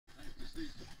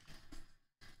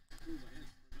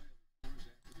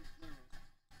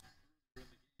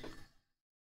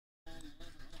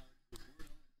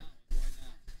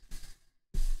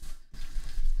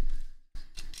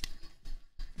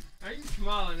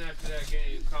smiling after that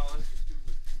game, Colin?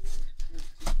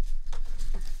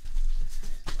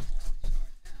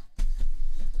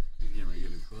 He's getting ready to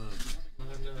get a club. I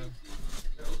know.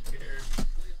 Don't care.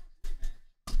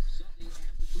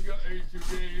 We got 82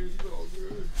 games. It's all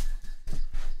good.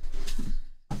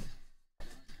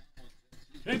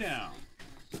 Stay down.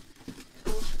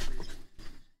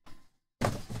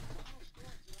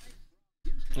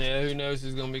 Yeah, who knows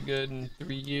who's gonna be good in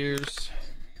 3 years.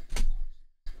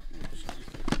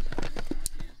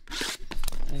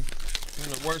 One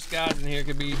of the worst guys in here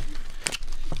could be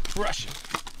crushing.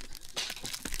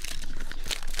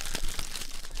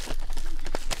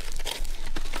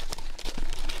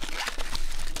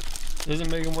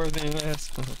 Doesn't make him worth any less.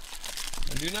 I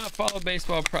do not follow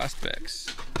baseball prospects.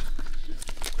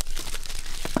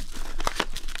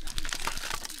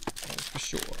 That's for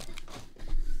sure.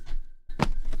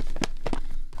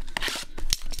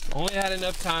 Only had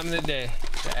enough time in the day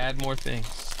to add more things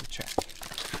to track.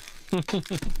 You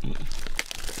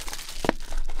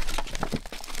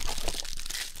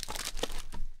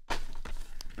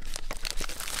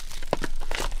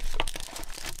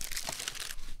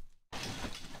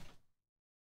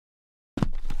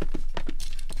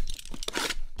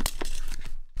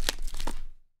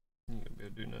ain't gonna be able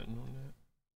to do nothing on that.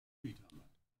 What are you talking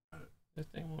about? That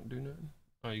thing won't do nothing.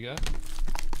 Oh, you got it?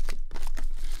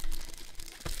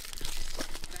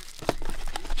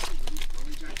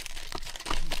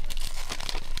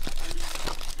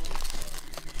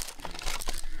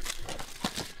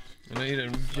 I know you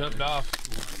done jumped off.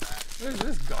 What is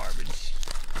this garbage?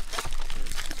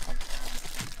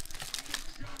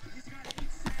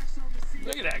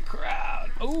 Look at that crowd.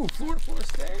 Oh, Florida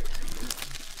State.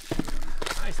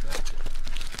 Nice matchup.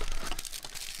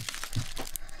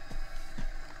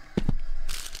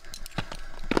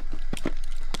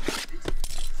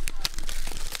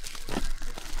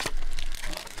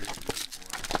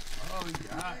 Oh,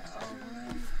 yeah.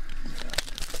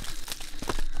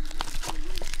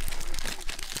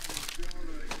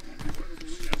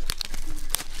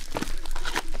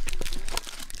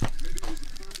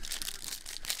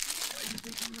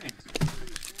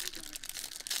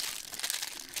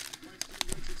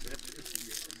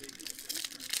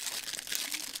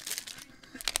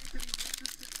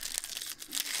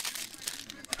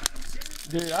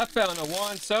 Dude, I found a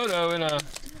Juan Soto in a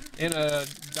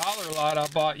dollar lot I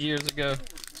bought years ago.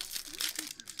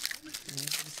 You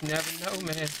just never know,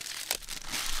 man.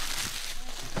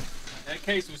 That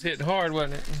case was hitting hard,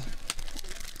 wasn't it?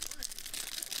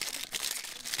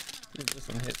 Dude, this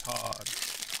one hits hard.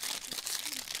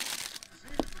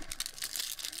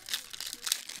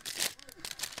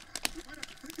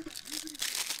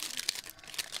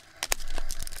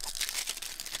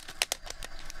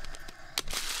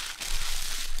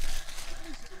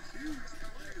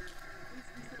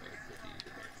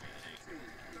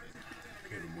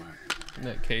 In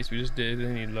that case we just did,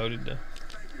 then he loaded the.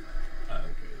 All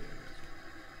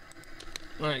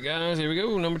right, guys, here we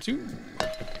go. Number 2.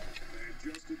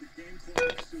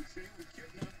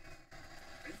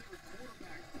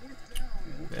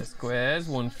 Vasquez,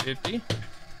 150.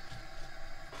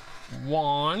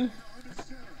 Juan.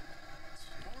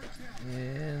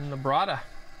 And Labrada.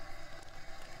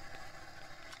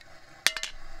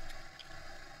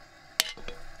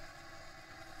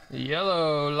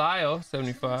 Yellow Lyle,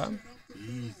 75.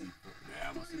 Easy. Yeah,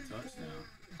 almost a touchdown.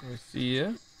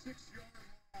 Garcia.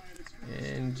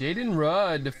 And Jaden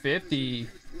Rudd to 50.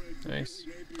 Nice.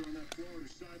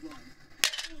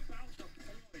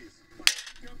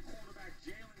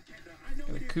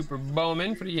 Got a Cooper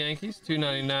Bowman for the Yankees,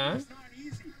 299.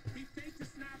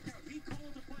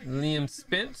 Liam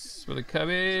Spence for the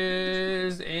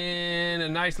Cubbies. And a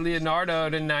nice Leonardo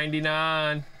to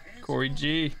 99. Corey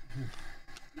G.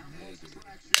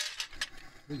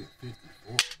 Look at 54,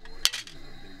 boy.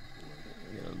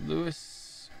 We got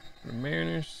Lewis for the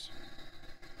Mariners.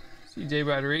 CJ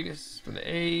Rodriguez for the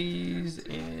A's.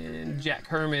 And Jack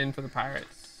Herman for the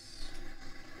Pirates.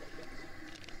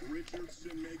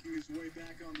 Richardson making his way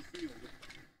back on the field.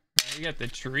 We got the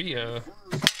trio.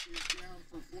 First is down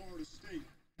for Florida State.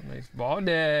 Nice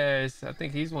Valdez. I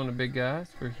think he's one of the big guys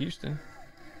for Houston.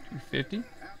 250.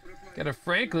 Got a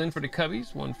Franklin for the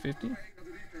Cubbies, 150.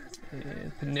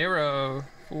 And Pinero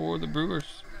for the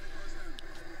Brewers.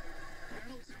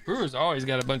 Brewers always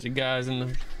got a bunch of guys in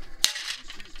them.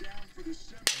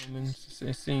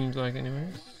 It seems like,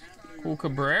 anyways. Cool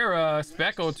Cabrera,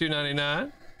 Speckle,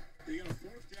 299.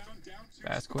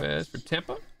 Vasquez for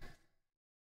Tampa.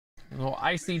 A little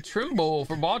Icy Trimble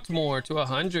for Baltimore to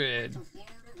 100.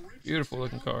 Beautiful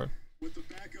looking card.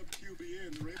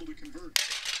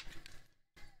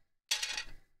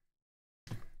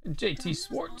 JT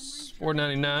Swartz,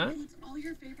 $4.99. All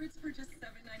your favorites for just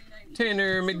 $7.99.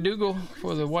 Tanner McDougal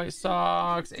for the White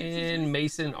Sox, and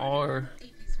Mason Allyer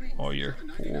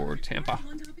for Tampa.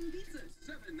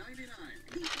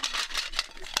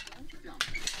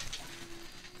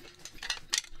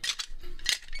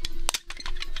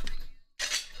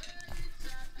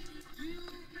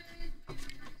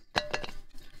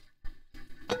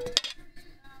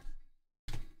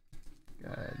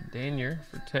 Got Danier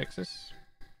for Texas.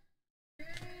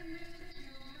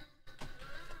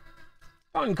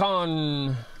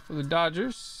 Con for the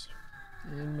Dodgers,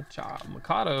 and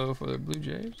Machado for the Blue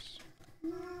Jays.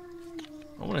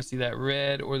 I want to see that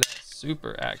red or that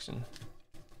super action.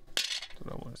 That's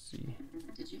what I want to see.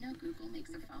 Did you know Google makes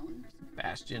a phone?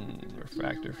 Bastion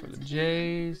refractor for the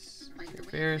Jays.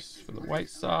 Ferris for the White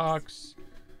Sox.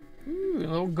 Ooh, a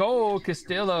little gold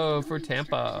Castillo for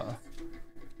Tampa.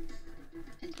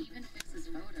 And even fixes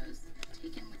photos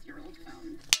taken with your old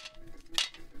phone.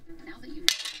 Now that you know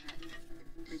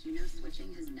that, did you know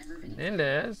switching has never been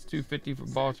Hernandez, $250 for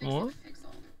Baltimore.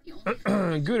 Pixel? The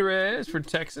only Gutierrez for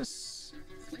Texas.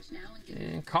 switch now and get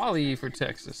And Collie for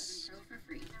Texas. Pro for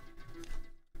free.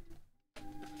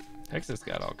 Texas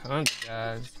got all kinds of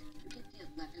guys. Get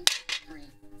the 11th free.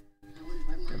 I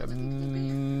wonder Got a what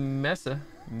Mesa.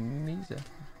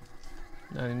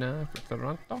 99 for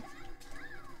Toronto.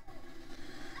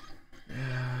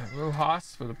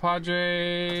 Rojas for the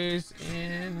Padres,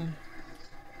 and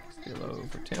Castillo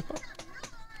for Tampa.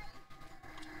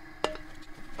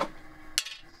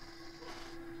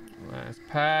 Last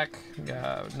pack.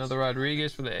 Got another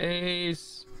Rodriguez for the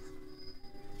A's.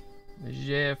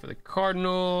 Leger for the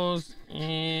Cardinals,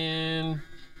 and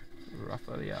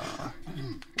Rafael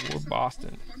for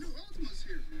Boston.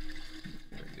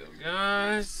 There we go,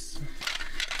 guys.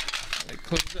 That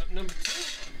closes up number 2.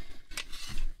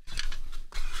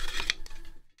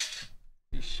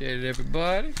 Appreciate it,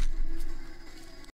 everybody.